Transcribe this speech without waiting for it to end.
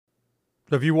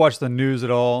So if you watch the news at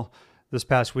all this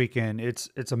past weekend,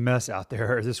 it's a mess out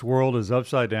there. This world is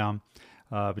upside down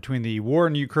between the war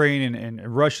in Ukraine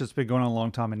and Russia that's been going on a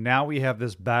long time. And now we have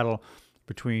this battle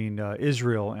between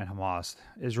Israel and Hamas.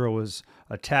 Israel was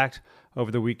attacked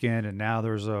over the weekend, and now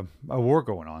there's a war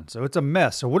going on. So it's a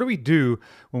mess. So what do we do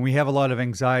when we have a lot of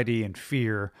anxiety and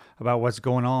fear about what's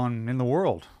going on in the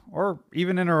world or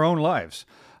even in our own lives?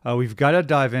 We've got to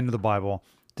dive into the Bible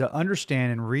to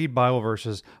understand and read Bible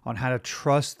verses on how to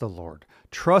trust the Lord.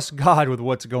 Trust God with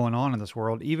what's going on in this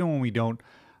world, even when we don't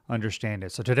understand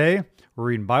it. So today, we're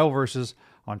reading Bible verses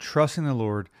on trusting the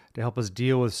Lord to help us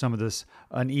deal with some of this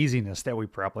uneasiness that we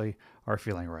probably are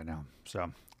feeling right now.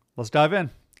 So let's dive in.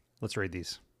 Let's read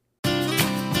these.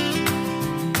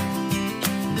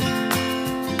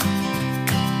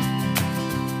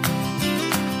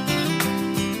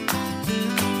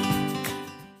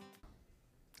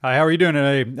 Hi, how are you doing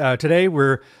today? Today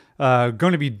we're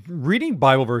going to be reading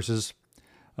Bible verses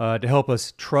to help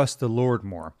us trust the Lord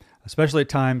more, especially at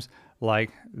times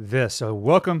like this. So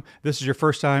welcome. This is your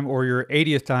first time or your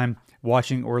 80th time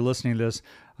watching or listening to this.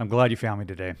 I'm glad you found me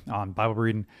today on Bible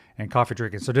reading and coffee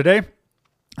drinking. So today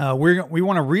we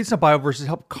want to read some Bible verses,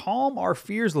 help calm our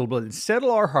fears a little bit, and settle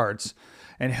our hearts,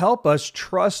 and help us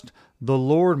trust the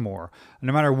Lord more.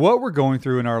 No matter what we're going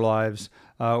through in our lives,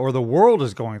 or the world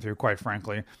is going through, quite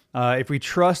frankly, if we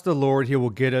trust the Lord, He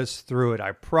will get us through it.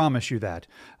 I promise you that.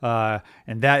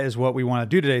 And that is what we want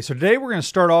to do today. So today we're going to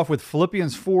start off with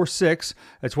Philippians 4:6.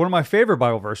 It's one of my favorite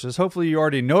Bible verses. Hopefully you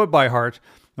already know it by heart,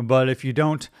 but if you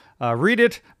don't, read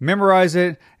it, memorize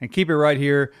it, and keep it right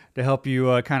here to help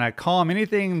you kind of calm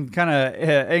anything kind of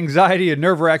anxiety and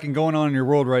nerve-wracking going on in your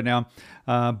world right now.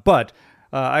 But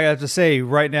I have to say,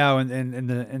 right now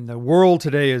in the world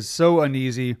today is so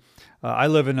uneasy. I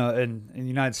live in the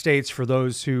United States. For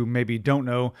those who maybe don't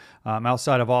know,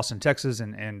 outside of Austin, Texas,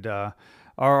 and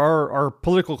our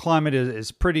political climate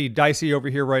is pretty dicey over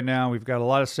here right now. We've got a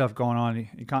lot of stuff going on.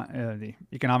 The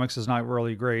economics is not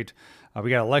really great.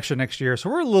 We got election next year, so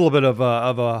we're a little bit of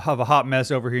a hot mess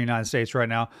over here in the United States right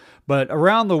now. But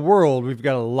around the world, we've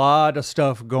got a lot of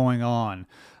stuff going on,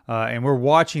 and we're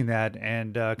watching that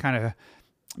and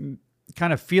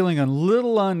kind of feeling a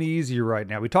little uneasy right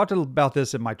now. We talked about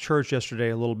this at my church yesterday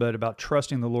a little bit about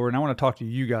trusting the Lord, and I want to talk to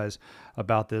you guys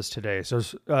about this today. So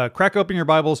crack open your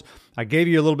Bibles. I gave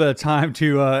you a little bit of time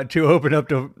to open up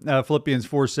to Philippians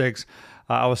 4:6.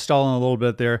 I was stalling a little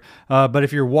bit there. But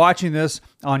if you're watching this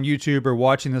on YouTube or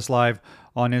watching this live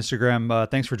on Instagram,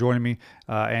 thanks for joining me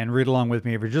and read along with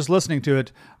me. If you're just listening to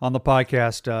it on the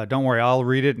podcast, don't worry, I'll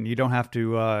read it, and you don't have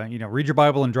to read your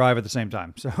Bible and drive at the same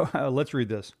time. So let's read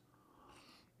this.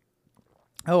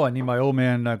 Oh, I need my old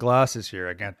man glasses here.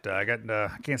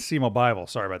 I can't see my Bible.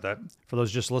 Sorry about that. For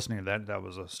those just listening, that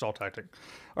was a stall tactic.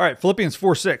 All right, Philippians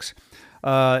 4:6.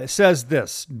 It says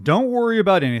this: "Don't worry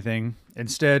about anything.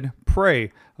 Instead,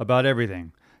 pray about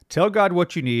everything. Tell God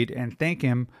what you need and thank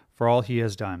Him for all He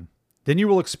has done. Then you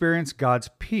will experience God's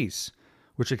peace,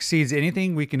 which exceeds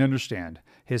anything we can understand.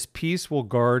 His peace will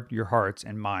guard your hearts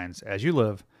and minds as you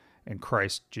live in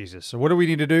Christ Jesus." So what do we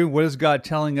need to do? What is God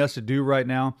telling us to do right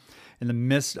now in the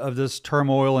midst of this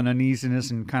turmoil and uneasiness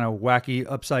and kind of wacky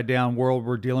upside down world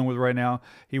we're dealing with right now?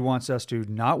 He wants us to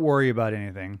not worry about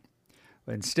anything.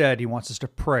 But instead, He wants us to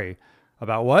pray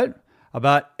about what?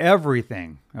 About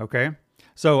everything, okay?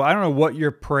 So I don't know what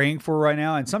you're praying for right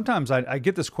now. And sometimes I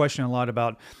get this question a lot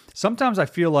about, sometimes I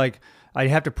feel like I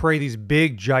have to pray these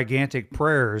big, gigantic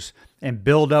prayers and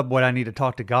build up what I need to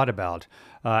talk to God about,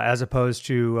 as opposed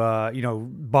to,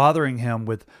 bothering Him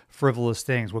with frivolous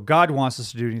things. What God wants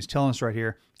us to do, and He's telling us right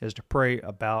here, is to pray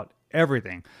about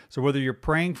everything. So whether you're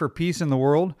praying for peace in the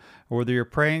world or whether you're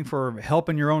praying for help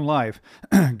in your own life,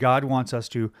 God wants us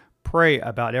to pray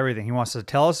about everything. He wants to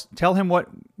tell Him what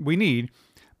we need,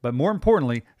 but more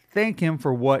importantly, thank Him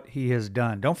for what He has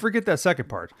done. Don't forget that second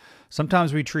part.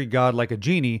 Sometimes we treat God like a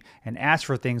genie and ask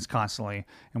for things constantly,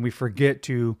 and we forget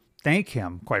to thank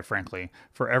Him, quite frankly,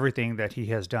 for everything that He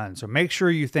has done. So make sure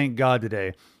you thank God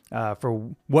today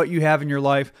for what you have in your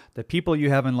life, the people you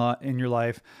have in your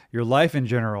life in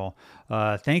general.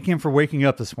 Thank Him for waking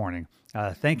up this morning.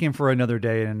 Thank Him for another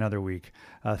day and another week.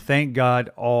 Thank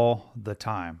God all the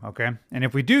time, okay? And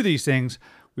if we do these things,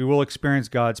 we will experience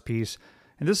God's peace.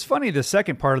 And this is funny, the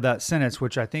second part of that sentence,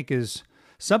 which I think is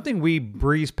something we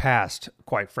breeze past,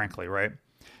 quite frankly, right?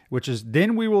 Which is,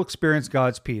 then we will experience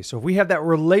God's peace. So if we have that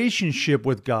relationship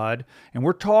with God and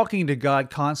we're talking to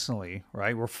God constantly,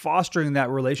 right? We're fostering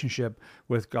that relationship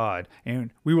with God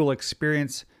and we will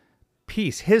experience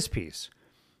peace, His peace.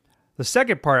 The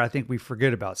second part I think we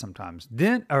forget about sometimes.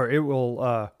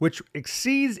 Which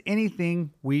exceeds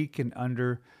anything we can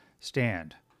understand.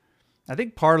 understand. I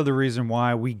think part of the reason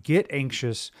why we get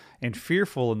anxious and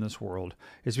fearful in this world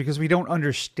is because we don't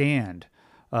understand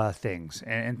things,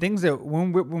 and things that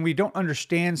when we don't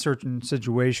understand certain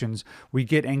situations, we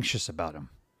get anxious about them.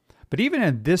 But even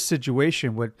in this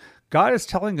situation, what God is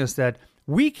telling us that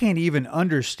we can't even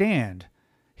understand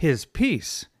His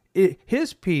peace.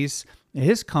 His peace,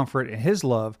 His comfort, and His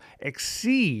love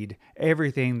exceed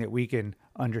everything that we can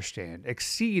understand,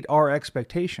 exceed our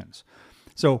expectations.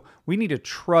 So we need to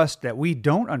trust that we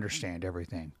don't understand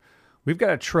everything. We've got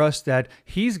to trust that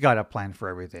He's got a plan for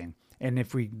everything. And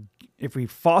if we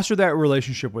foster that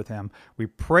relationship with Him, we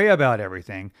pray about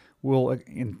everything,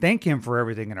 and thank Him for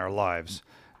everything in our lives,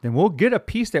 then we'll get a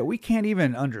peace that we can't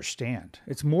even understand.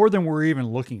 It's more than we're even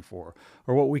looking for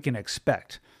or what we can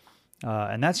expect.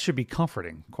 And that should be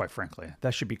comforting, quite frankly.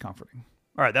 That should be comforting.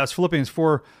 All right, that's Philippians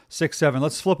 4, 6, 7.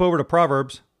 Let's flip over to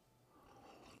Proverbs.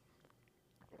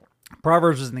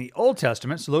 Proverbs is in the Old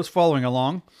Testament, so those following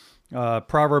along,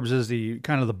 Proverbs is the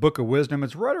kind of the book of wisdom.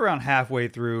 It's right around halfway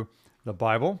through the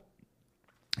Bible.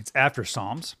 It's after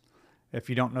Psalms, if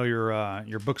you don't know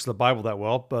your books of the Bible that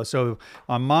well. So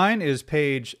on mine is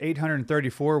page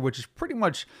 834, which is pretty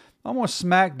much almost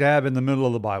smack dab in the middle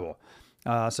of the Bible.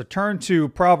 So turn to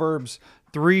Proverbs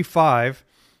 3:5,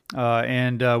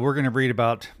 and we're going to read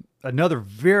about another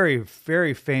very,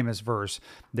 very famous verse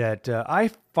that I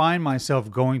find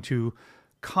myself going to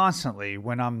constantly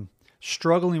when I'm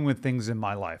struggling with things in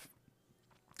my life.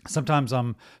 Sometimes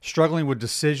I'm struggling with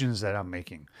decisions that I'm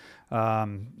making.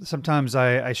 Sometimes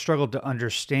I struggle to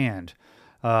understand,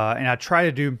 and I try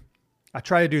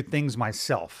to do things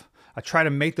myself. I try to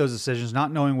make those decisions,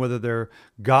 not knowing whether they're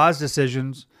God's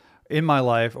decisions in my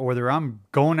life or whether I'm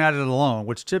going at it alone,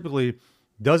 which typically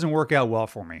doesn't work out well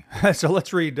for me. So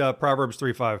let's read Proverbs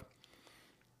 3:5.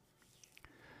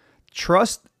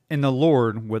 Trust in the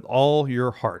Lord with all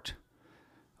your heart.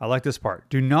 I like this part.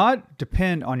 Do not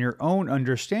depend on your own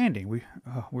understanding. We're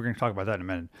going to talk about that in a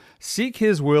minute. Seek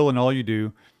His will in all you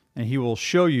do, and He will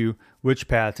show you which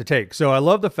path to take. So I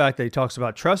love the fact that he talks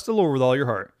about trust the Lord with all your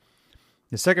heart.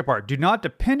 The second part, do not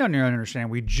depend on your own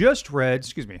understanding. We just read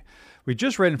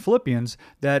in Philippians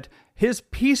that His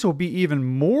peace will be even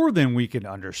more than we can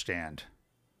understand,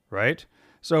 right?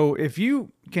 So if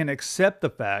you can accept the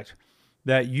fact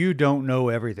that you don't know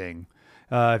everything,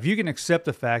 if you can accept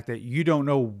the fact that you don't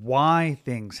know why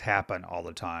things happen all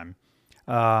the time,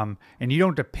 and you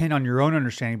don't depend on your own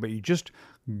understanding, but you just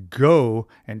go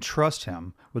and trust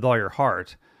Him with all your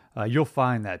heart, you'll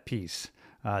find that peace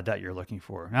that you're looking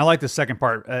for. And I like the second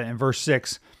part in verse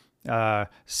 6.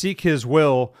 Seek His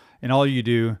will in all you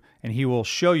do, and He will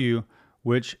show you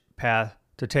which path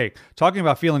to take. Talking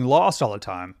about feeling lost all the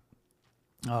time,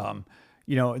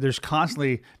 there's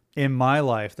constantly in my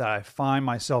life that I find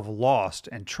myself lost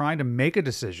and trying to make a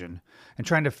decision and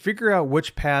trying to figure out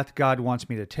which path God wants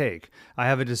me to take. I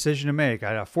have a decision to make.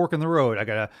 I got a fork in the road.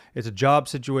 It's a job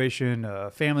situation,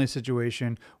 a family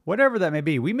situation, whatever that may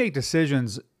be. We make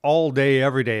decisions all day,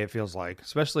 every day, it feels like,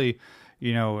 especially,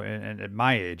 at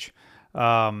my age.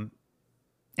 And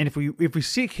if we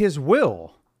seek His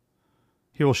will,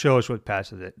 He will show us which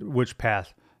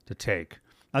path to take.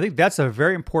 I think that's a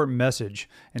very important message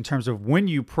in terms of when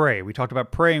you pray. We talked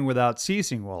about praying without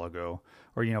ceasing a while ago,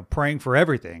 or, praying for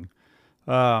everything.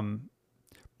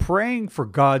 Praying for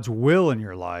God's will in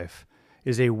your life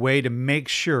is a way to make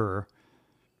sure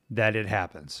that it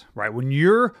happens, right? When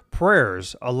your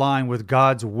prayers align with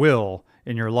God's will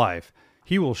in your life,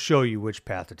 He will show you which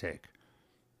path to take.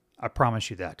 I promise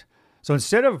you that. So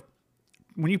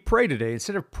when you pray today,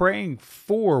 instead of praying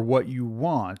for what you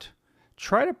want,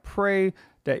 try to pray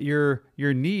that your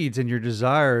needs and your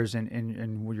desires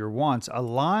and your wants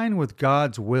align with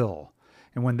God's will.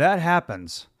 And when that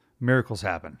happens, miracles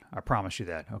happen. I promise you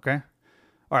that, okay?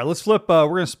 All right, let's flip. We're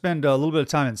going to spend a little bit of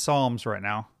time in Psalms right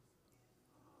now,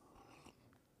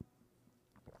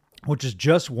 which is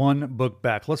just one book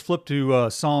back. Let's flip to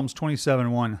Psalms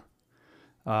 27:1.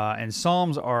 And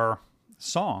Psalms are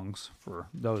songs, for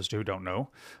those who don't know.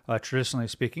 Traditionally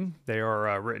speaking, they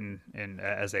are written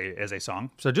as a song.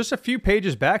 So just a few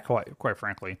pages back, quite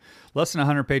frankly, less than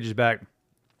 100 pages back.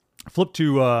 Flip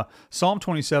to Psalm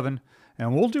 27,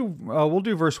 and we'll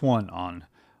do verse 1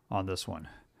 on this one.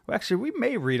 Well, actually, we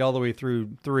may read all the way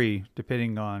through 3,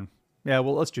 depending on. Yeah,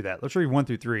 well, let's do that. Let's read 1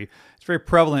 through 3. It's very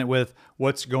prevalent with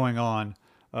what's going on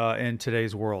in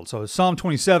today's world. So Psalm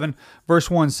 27,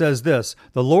 verse 1 says this: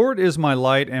 "The Lord is my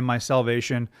light and my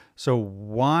salvation, so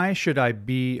why should I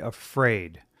be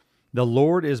afraid? The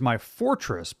Lord is my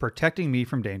fortress, protecting me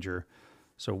from danger,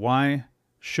 so why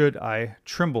should I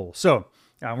tremble?" So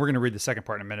we're going to read the second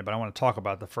part in a minute, but I want to talk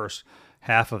about the first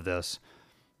half of this.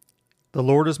 The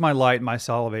Lord is my light and my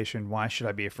salvation. Why should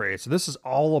I be afraid? So this is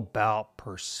all about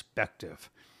perspective.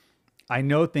 I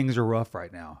know things are rough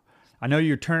right now. I know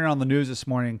you're turning on the news this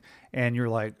morning and you're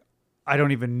like, I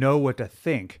don't even know what to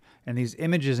think. And these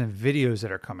images and videos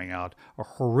that are coming out are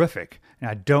horrific. And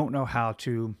I don't know how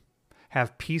to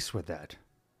have peace with that,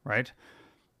 right?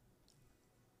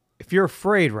 If you're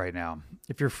afraid right now,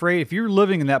 if you're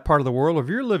living in that part of the world, or if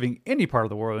you're living any part of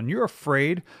the world and you're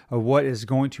afraid of what is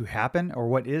going to happen or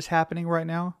what is happening right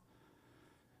now,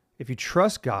 if you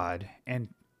trust God and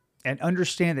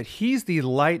understand that He's the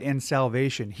light and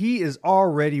salvation, He has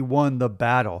already won the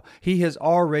battle. He has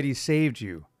already saved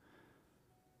you.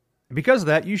 And because of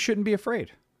that, you shouldn't be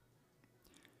afraid.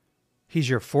 He's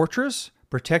your fortress,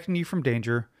 protecting you from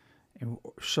danger. And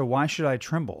so why should I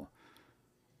tremble?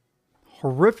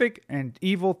 Horrific and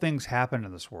evil things happen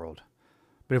in this world.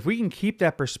 But if we can keep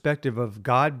that perspective of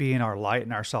God being our light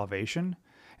and our salvation,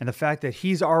 and the fact that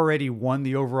He's already won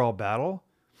the overall battle,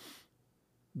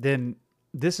 then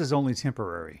this is only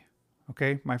temporary.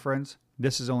 Okay, my friends?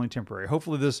 This is only temporary.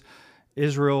 Hopefully this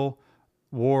Israel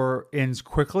war ends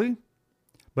quickly,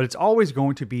 but it's always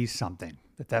going to be something,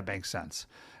 if that makes sense.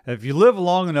 If you live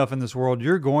long enough in this world,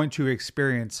 you're going to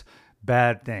experience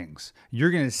bad things. You're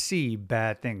going to see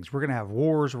bad things. We're going to have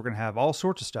wars. We're going to have all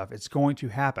sorts of stuff. It's going to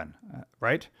happen,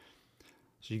 right?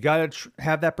 So you got to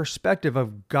have that perspective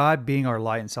of God being our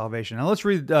light and salvation. Now let's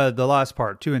read the last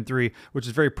part, 2 and 3, which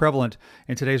is very prevalent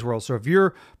in today's world. So if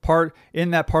you're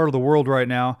in that part of the world right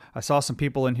now, I saw some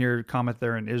people in here comment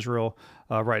there in Israel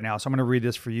right now. So I'm going to read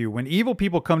this for you. When evil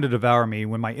people come to devour me,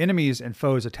 when my enemies and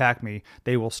foes attack me,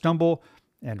 they will stumble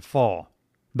and fall.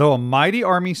 Though a mighty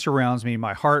army surrounds me,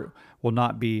 my heart will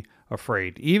not be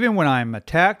afraid. Even when I am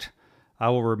attacked, I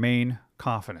will remain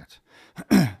confident.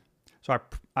 So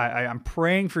I'm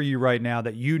praying for you right now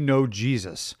that you know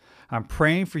Jesus. I'm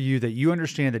praying for you that you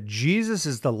understand that Jesus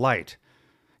is the light.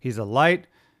 He's the light.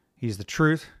 He's the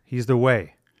truth. He's the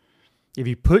way. If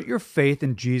you put your faith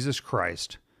in Jesus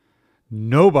Christ,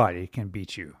 nobody can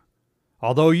beat you.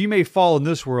 Although you may fall in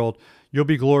this world, you'll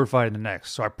be glorified in the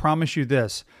next. So I promise you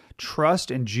this, trust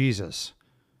in Jesus,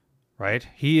 right?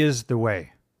 He is the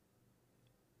way.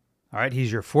 All right.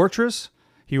 He's your fortress.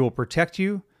 He will protect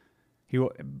you.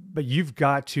 But you've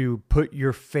got to put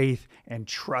your faith and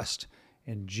trust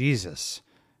in Jesus.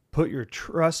 Put your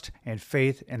trust and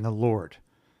faith in the Lord.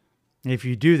 And if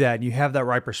you do that and you have that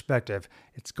right perspective,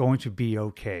 it's going to be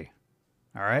okay.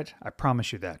 All right? I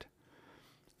promise you that.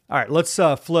 All right, let's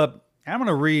flip. I'm going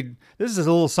to read. This is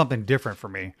a little something different for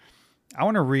me. I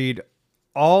want to read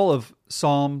all of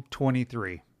Psalm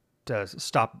 23 to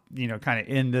stop, kind of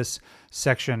in this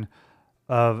section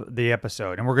of the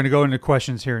episode. And we're going to go into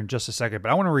questions here in just a second, but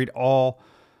I want to read all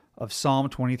of Psalm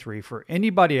 23 for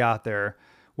anybody out there,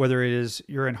 whether it is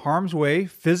you're in harm's way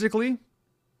physically,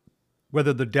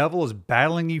 whether the devil is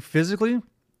battling you physically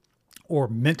or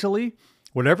mentally,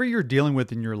 whatever you're dealing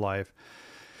with in your life.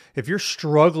 If you're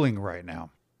struggling right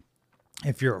now,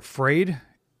 if you're afraid,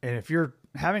 and if you're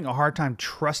having a hard time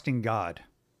trusting God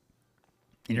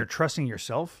and you're trusting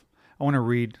yourself, I want to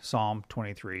read Psalm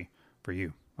 23 for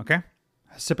you. Okay?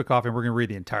 A sip of coffee, and we're going to read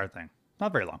the entire thing.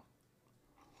 Not very long.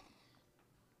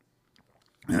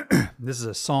 This is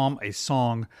a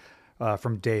song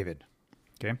from David.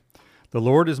 Okay? The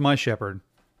Lord is my shepherd.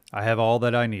 I have all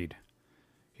that I need.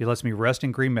 He lets me rest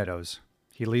in green meadows.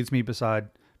 He leads me beside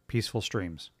peaceful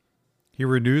streams. He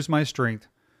renews my strength.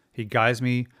 He guides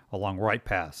me along right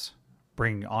paths,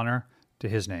 bringing honor to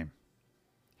His name.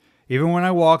 Even when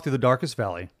I walk through the darkest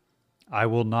valley, I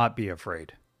will not be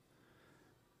afraid.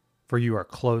 For you are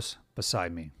close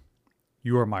beside me.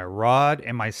 You are my rod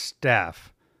and my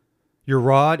staff. Your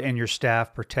rod and your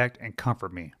staff protect and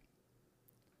comfort me.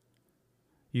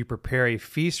 You prepare a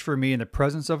feast for me in the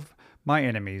presence of my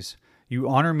enemies. You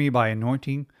honor me by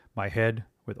anointing my head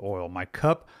with oil. My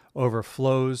cup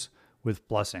overflows with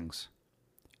blessings.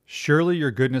 Surely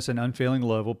your goodness and unfailing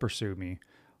love will pursue me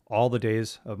all the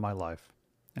days of my life,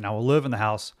 and I will live in the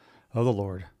house of the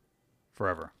Lord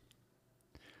forever.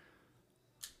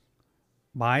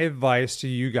 My advice to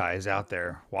you guys out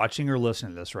there watching or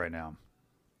listening to this right now,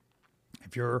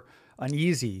 if you're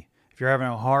uneasy, if you're having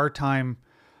a hard time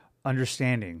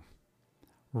understanding,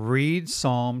 read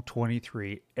Psalm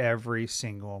 23 every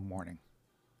single morning.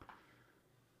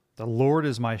 The Lord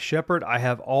is my shepherd. I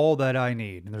have all that I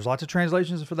need. And there's lots of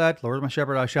translations for that. Lord is my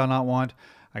shepherd. I shall not want.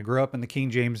 I grew up in the King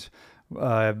James,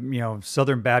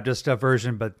 Southern Baptist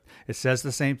version, but it says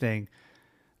the same thing.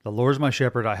 The Lord is my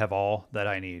shepherd. I have all that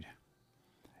I need.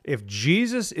 If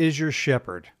Jesus is your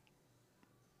shepherd,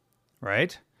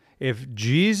 right? If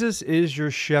Jesus is your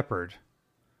shepherd,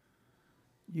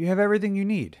 you have everything you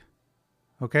need.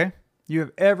 okay? You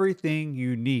have everything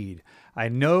you need. I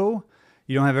know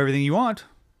you don't have everything you want.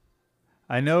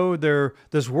 I know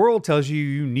this world tells you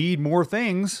you need more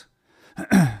things,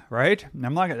 right?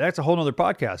 That's a whole nother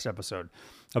podcast episode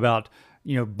about,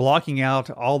 blocking out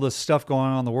all the stuff going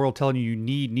on in the world telling you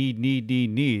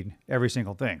need every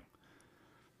single thing.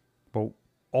 But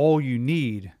all you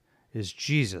need is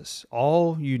Jesus.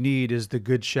 All you need is the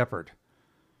Good Shepherd.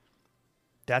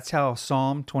 That's how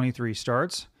Psalm 23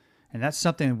 starts. And that's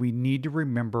something we need to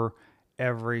remember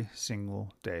every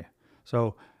single day.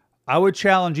 So I would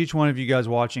challenge each one of you guys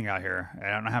watching out here. I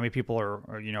don't know how many people are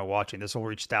watching. This will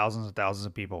reach thousands and thousands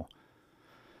of people.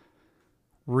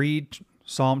 Read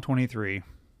Psalm 23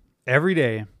 every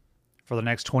day for the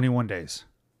next 21 days.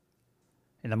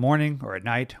 In the morning or at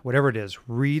night, whatever it is,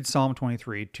 read Psalm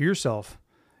 23 to yourself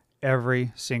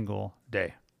every single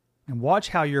day. And watch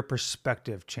how your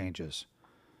perspective changes.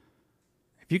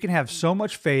 If you can have so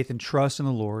much faith and trust in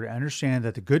the Lord and understand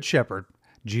that the Good Shepherd,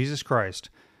 Jesus Christ,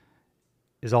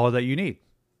 is all that you need,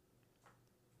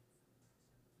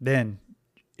 then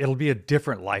it'll be a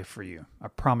different life for you. I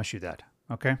promise you that.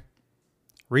 Okay?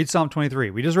 Read Psalm 23.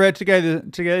 We just read together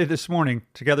this morning.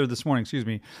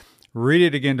 Read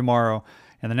it again tomorrow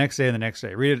and the next day and the next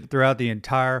day. Read it throughout the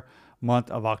entire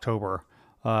month of October.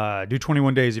 Do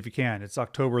 21 days if you can. It's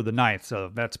October the 9th,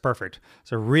 so that's perfect.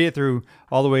 So read it through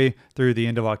all the way through the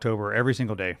end of October every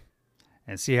single day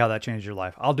and see how that changes your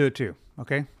life. I'll do it too,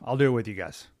 okay? I'll do it with you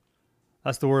guys.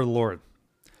 That's the word of the Lord.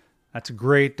 That's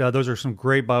great. Those are some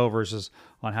great Bible verses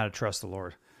on how to trust the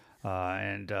Lord.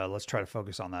 And let's try to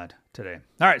focus on that today.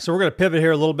 All right, so we're going to pivot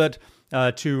here a little bit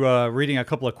to reading a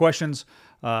couple of questions.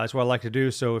 That's what I like to do.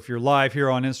 So if you're live here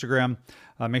on Instagram,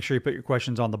 make sure you put your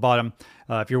questions on the bottom.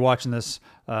 If you're watching this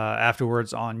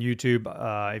afterwards on YouTube,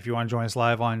 if you want to join us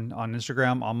live on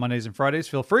Instagram on Mondays and Fridays,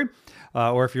 feel free.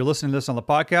 Or if you're listening to this on the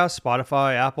podcast,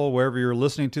 Spotify, Apple, wherever you're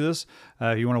listening to this,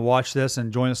 if you want to watch this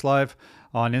and join us live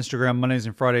on Instagram Mondays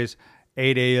and Fridays,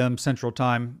 8 a.m. Central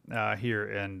Time here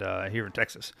in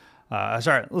Texas.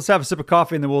 Sorry, let's have a sip of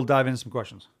coffee and then we'll dive into some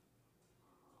questions.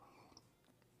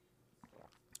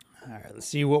 All right, let's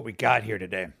see what we got here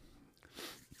today.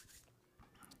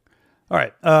 All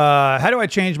right, how do I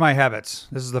change my habits?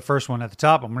 This is the first one at the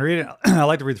top. I'm going to read it. I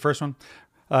like to read the first one.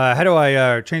 How do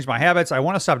I change my habits? I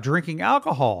want to stop drinking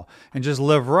alcohol and just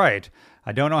live right.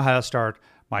 I don't know how to start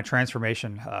my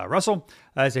transformation. Russell,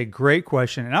 that is a great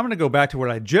question. And I'm going to go back to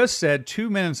what I just said 2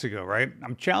 minutes ago, right?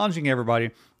 I'm challenging everybody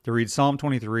to read Psalm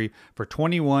 23 for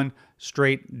 21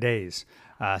 straight days.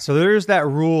 So there's that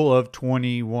rule of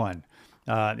 21.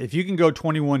 If you can go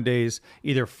 21 days,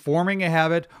 either forming a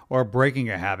habit or breaking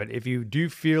a habit, if you do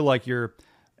feel like you're,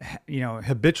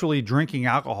 habitually drinking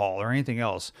alcohol or anything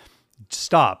else,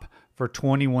 stop for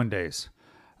 21 days.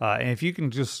 And if you can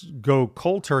just go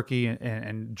cold turkey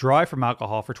and dry from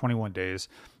alcohol for 21 days,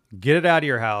 get it out of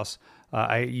your house,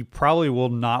 you probably will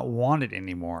not want it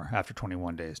anymore after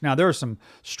 21 days. Now, there are some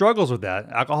struggles with that.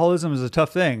 Alcoholism is a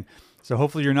tough thing. So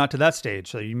hopefully you're not to that stage.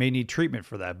 So you may need treatment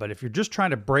for that. But if you're just trying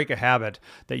to break a habit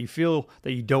that you feel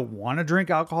that you don't want to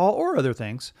drink alcohol or other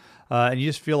things, and you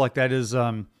just feel like that is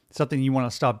something you want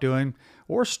to stop doing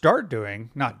or start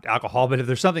doing, not alcohol, but if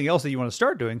there's something else that you want to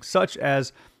start doing, such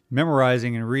as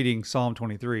memorizing and reading Psalm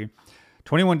 23,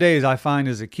 21 days I find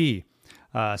is a key.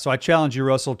 So I challenge you,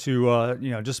 Russell, to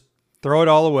just throw it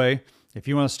all away. If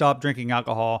you want to stop drinking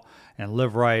alcohol and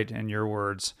live right, in your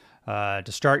words, to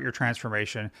start your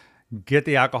transformation, get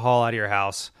the alcohol out of your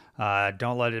house.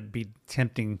 Don't let it be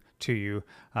tempting to you.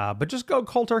 But just go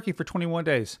cold turkey for 21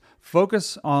 days.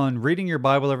 Focus on reading your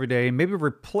Bible every day. Maybe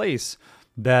replace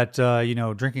that,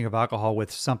 drinking of alcohol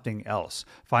with something else.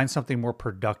 Find something more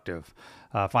productive.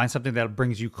 Find something that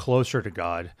brings you closer to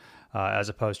God, as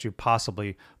opposed to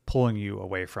possibly pulling you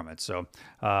away from it. So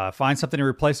find something to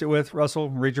replace it with, Russell.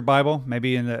 Read your Bible.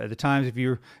 Maybe in the times if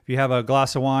you have a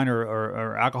glass of wine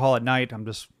or alcohol at night, I'm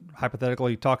just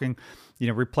hypothetically talking,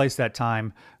 replace that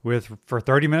time for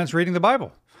 30 minutes reading the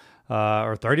Bible.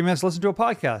 Or 30 minutes listen to a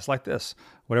podcast like this,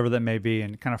 whatever that may be,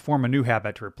 and kind of form a new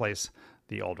habit to replace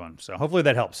the old one. So hopefully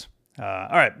that helps. All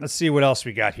right, let's see what else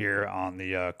we got here on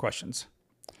the questions.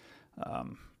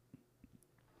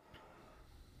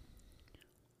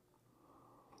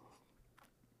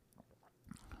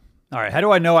 All right, how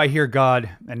do I know I hear God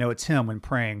and know it's Him when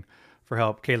praying for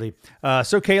help? Kaylee.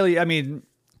 So Kaylee,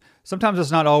 sometimes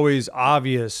it's not always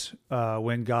obvious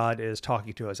when God is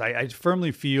talking to us. I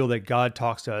firmly feel that God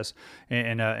talks to us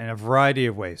in a variety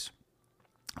of ways.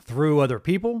 Through other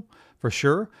people, for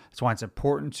sure. That's why it's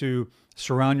important to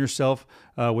surround yourself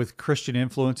with Christian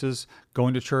influences,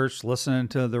 going to church, listening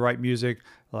to the right music,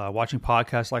 watching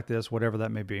podcasts like this, whatever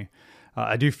that may be.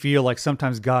 I do feel like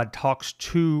sometimes God talks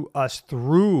to us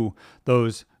through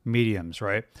those mediums,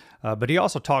 right? But he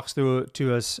also talks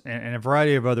to us in a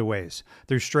variety of other ways,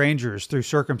 through strangers, through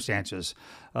circumstances,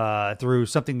 through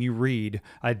something you read.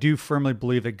 I do firmly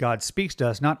believe that God speaks to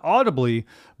us, not audibly,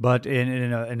 but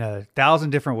in a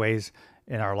thousand different ways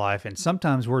in our life. And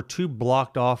sometimes we're too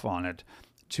blocked off on it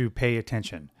to pay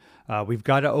attention. We've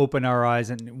got to open our eyes.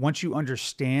 And once you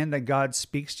understand that God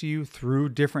speaks to you through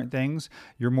different things,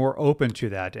 you're more open to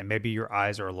that. And maybe your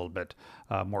eyes are a little bit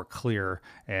more clear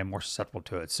and more susceptible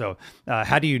to it. So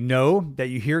how do you know that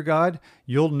you hear God?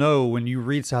 You'll know when you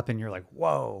read something, you're like,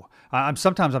 whoa.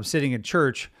 Sometimes I'm sitting in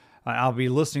church. I'll be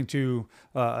listening to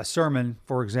a sermon,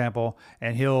 for example,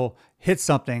 and he'll hit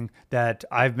something that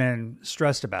I've been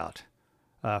stressed about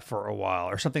for a while,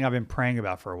 or something I've been praying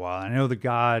about for a while. And I know that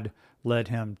God led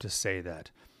him to say that.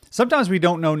 Sometimes we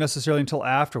don't know necessarily until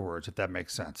afterwards, if that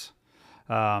makes sense.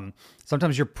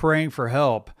 Sometimes you're praying for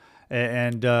help,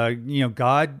 and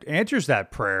God answers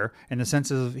that prayer in the sense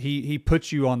of he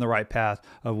puts you on the right path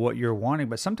of what you're wanting.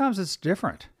 But sometimes it's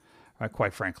different,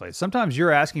 quite frankly. Sometimes you're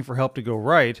asking for help to go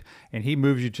right, and he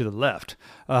moves you to the left.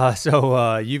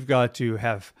 So you've got to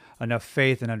have enough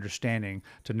faith and understanding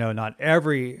to know not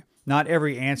every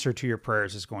answer to your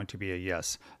prayers is going to be a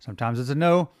yes. Sometimes it's a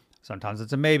no. Sometimes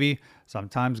it's a maybe.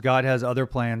 Sometimes God has other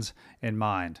plans in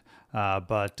mind.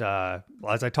 But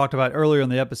as I talked about earlier in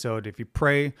the episode, if you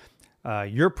pray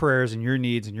your prayers and your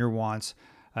needs and your wants,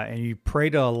 and you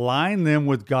pray to align them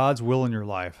with God's will in your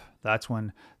life, that's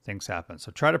when things happen.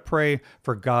 So try to pray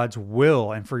for God's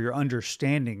will and for your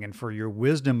understanding and for your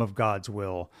wisdom of God's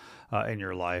will in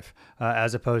your life,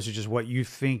 as opposed to just what you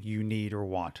think you need or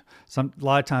want. A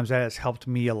lot of times that has helped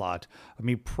me a lot, of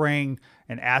me praying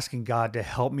and asking God to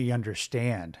help me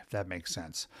understand, if that makes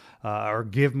sense, or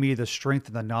give me the strength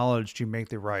and the knowledge to make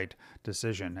the right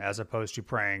decision, as opposed to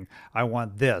praying, I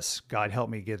want this, God help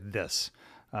me get this.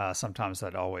 Sometimes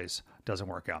that always doesn't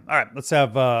work out. All right, let's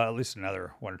have at least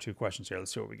another one or two questions here.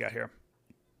 Let's see what we got here.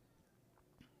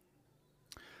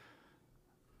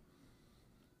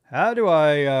 How do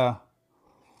I...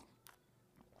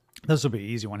 this will be an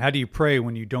easy one. How do you pray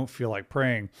when you don't feel like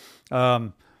praying?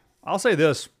 I'll say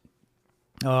this.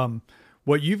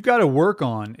 What you've got to work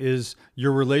on is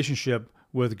your relationship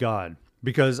with God.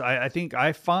 Because I think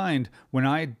I find when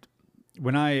I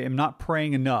am not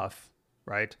praying enough,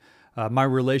 right, my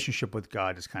relationship with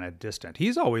God is kind of distant.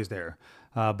 He's always there.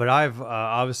 But I've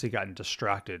obviously gotten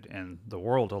distracted in the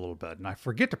world a little bit. And I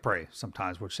forget to pray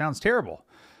sometimes, which sounds terrible.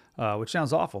 Which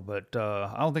sounds awful, but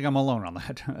I don't think I'm alone on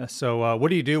that. So what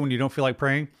do you do when you don't feel like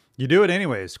praying? You do it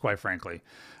anyways, quite frankly.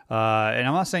 And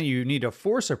I'm not saying you need to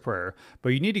force a prayer, but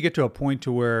you need to get to a point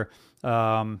to where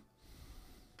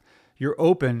you're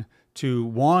open to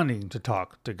wanting to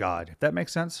talk to God, if that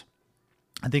makes sense.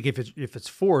 I think if it's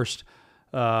forced,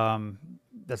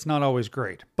 that's not always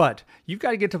great. But you've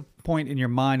got to get to a point in your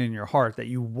mind and your heart that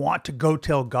you want to go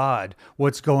tell God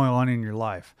what's going on in your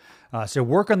life. So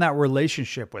work on that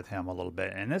relationship with him a little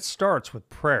bit. And it starts with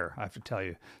prayer, I have to tell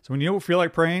you. So when you don't feel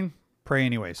like praying, pray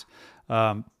anyways.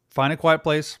 Find a quiet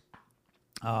place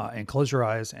and close your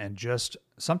eyes and just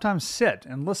sometimes sit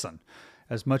and listen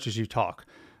as much as you talk.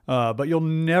 But you'll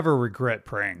never regret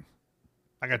praying.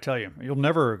 I got to tell you, you'll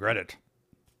never regret it.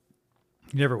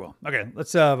 You never will. Okay,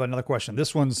 let's have another question.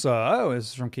 This one's, this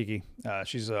is from Kiki.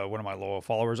 She's one of my loyal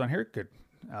followers on here. Good.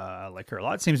 I like her a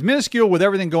lot. Seems minuscule with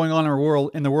everything going on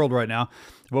in the world right now,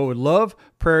 but would love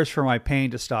prayers for my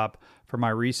pain to stop for my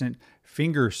recent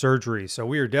finger surgery. So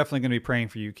we are definitely going to be praying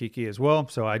for you, Kiki, as well.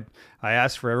 So I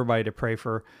asked for everybody to pray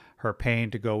for her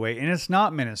pain to go away, and it's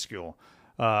not minuscule.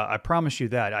 I promise you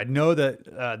that. I know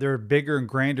that there are bigger and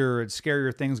grander and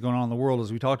scarier things going on in the world,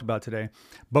 as we talked about today,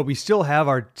 but we still have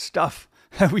our stuff.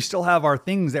 We still have our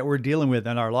things that we're dealing with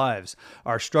in our lives,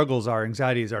 our struggles, our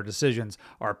anxieties, our decisions,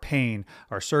 our pain,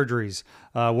 our surgeries,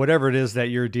 whatever it is that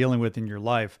you're dealing with in your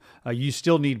life. You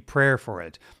still need prayer for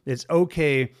it. It's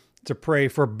okay to pray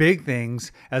for big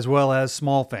things as well as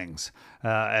small things.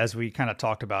 As we kind of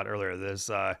talked about earlier,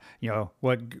 there's,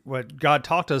 what God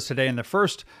taught us today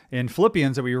in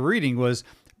Philippians that we were reading was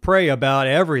pray about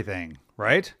everything,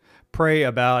 right? Pray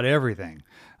about everything.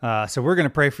 So we're going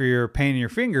to pray for your pain in your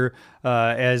finger,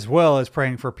 as well as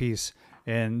praying for peace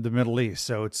in the Middle East.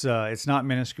 So it's not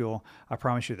minuscule. I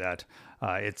promise you that.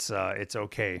 It's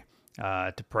okay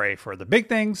to pray for the big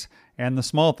things and the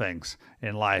small things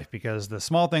in life, because the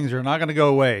small things are not going to go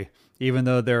away, even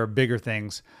though there are bigger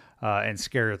things and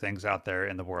scarier things out there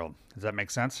in the world. Does that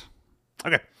make sense?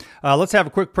 Okay, let's have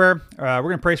a quick prayer. We're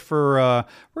going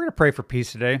to pray for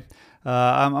peace today.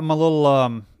 I'm a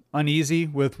little uneasy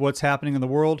with what's happening in the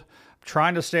world. I'm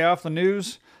trying to stay off the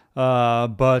news,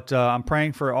 But I'm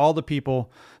praying for all the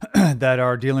people that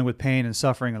are dealing with pain and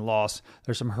suffering and loss.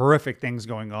 There's some horrific things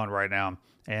going on right now,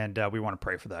 and we want to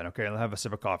pray for that. Okay, I'll have a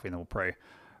sip of coffee, and then we'll pray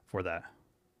for that.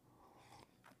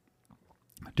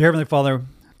 Dear Heavenly Father,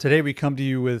 today we come to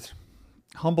you with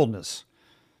humbleness.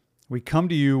 We come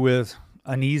to you with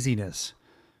uneasiness.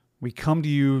 We come to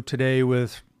you today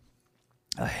with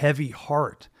a heavy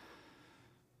heart.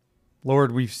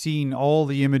 Lord, we've seen all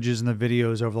the images and the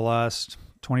videos over the last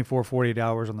 24, 48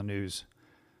 hours on the news.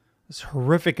 These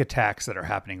horrific attacks that are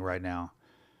happening right now.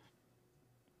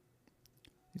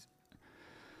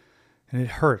 And it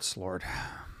hurts, Lord.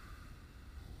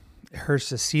 It hurts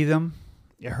to see them.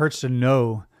 It hurts to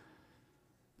know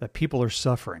that people are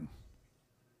suffering.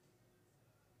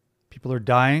 People are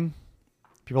dying.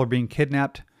 People are being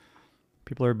kidnapped.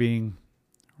 People are being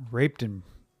raped and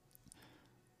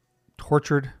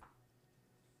tortured.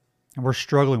 And we're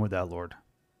struggling with that, Lord.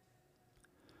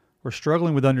 We're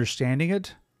struggling with understanding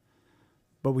it.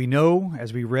 But we know,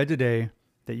 as we read today,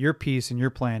 that your peace and your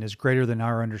plan is greater than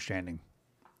our understanding.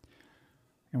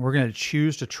 And we're going to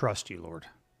choose to trust you, Lord.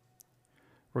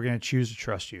 We're going to choose to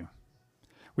trust you.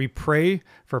 We pray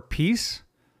for peace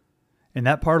in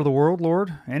that part of the world,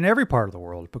 Lord, and every part of the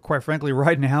world. But quite frankly,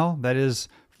 right now, that is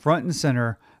front and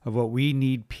center of what we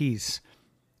need peace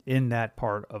in that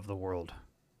part of the world.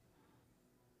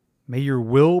 May your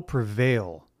will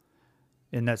prevail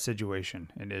in that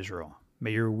situation in Israel.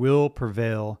 May your will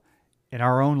prevail in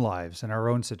our own lives, in our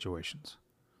own situations.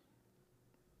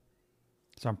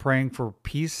 So I'm praying for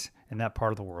peace in that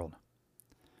part of the world.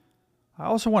 I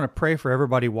also want to pray for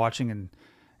everybody watching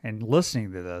and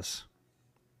listening to this,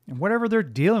 and whatever they're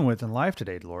dealing with in life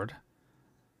today, Lord.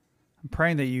 I'm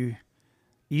praying that you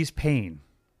ease pain,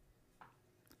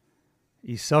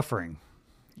 ease suffering,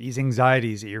 ease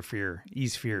anxieties,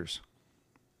 ease fears,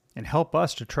 and help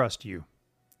us to trust you.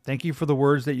 Thank you for the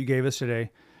words that you gave us today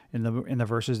in the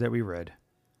verses that we read.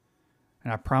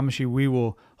 And I promise you we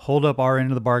will hold up our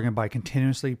end of the bargain by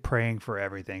continuously praying for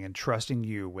everything and trusting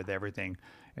you with everything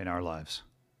in our lives.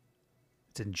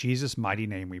 It's in Jesus' mighty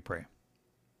name we pray.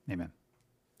 Amen.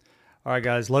 All right,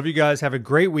 guys. Love you guys. Have a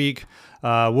great week.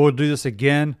 We'll do this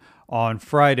again on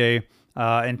Friday.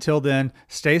 Until then,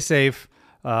 stay safe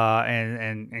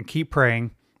and keep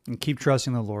praying and keep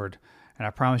trusting the Lord. And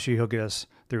I promise you He'll get us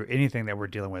through anything that we're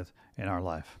dealing with in our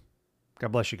life.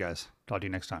 God bless you guys. Talk to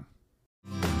you next time.